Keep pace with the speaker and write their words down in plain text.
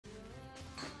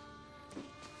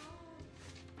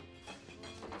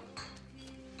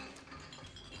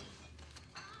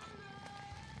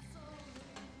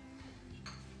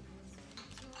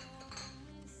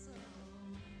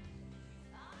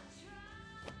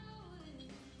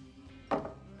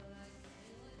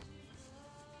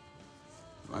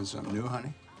Find something new,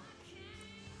 honey?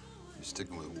 You're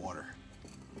sticking with water.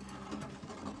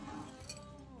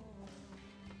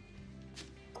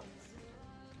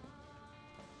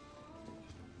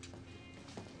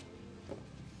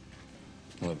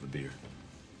 I'll have a beer.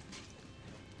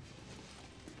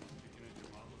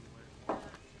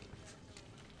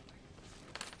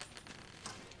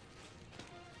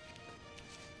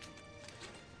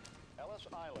 Ellis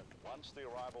Island, once the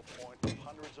arrival point of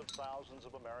hundreds of thousands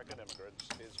of American immigrants,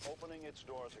 is opening its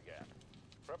doors again.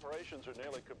 Preparations are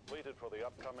nearly completed for the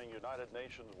upcoming United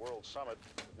Nations World Summit.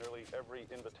 With nearly every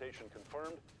invitation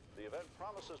confirmed, the event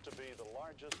promises to be the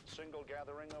largest single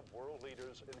gathering of world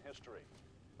leaders in history.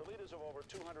 The leaders of over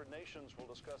 200 nations will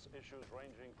discuss issues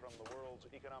ranging from the world's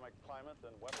economic climate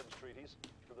and weapons treaties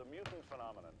to the mutant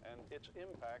phenomenon and its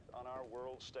impact on our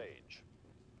world stage.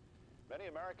 Many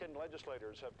American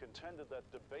legislators have contended that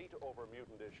debate over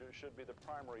mutant issues should be the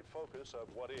primary focus of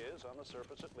what is, on the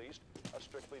surface at least, a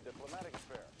strictly diplomatic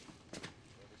affair.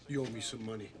 You owe me some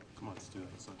money. Come on, let's do it.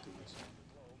 Let's not do this.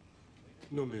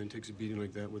 No man takes a beating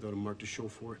like that without a mark to show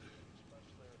for it.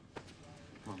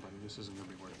 Come on, buddy. This isn't gonna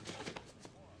be worth it.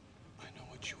 I know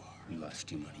what you are. You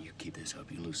lost your money. You keep this up,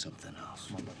 you lose something else.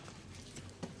 Come on, buddy.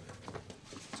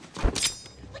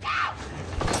 Look out!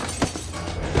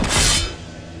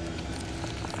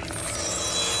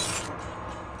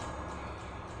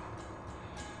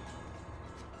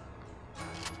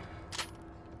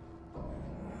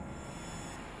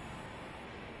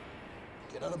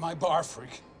 Get out of my bar,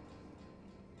 freak.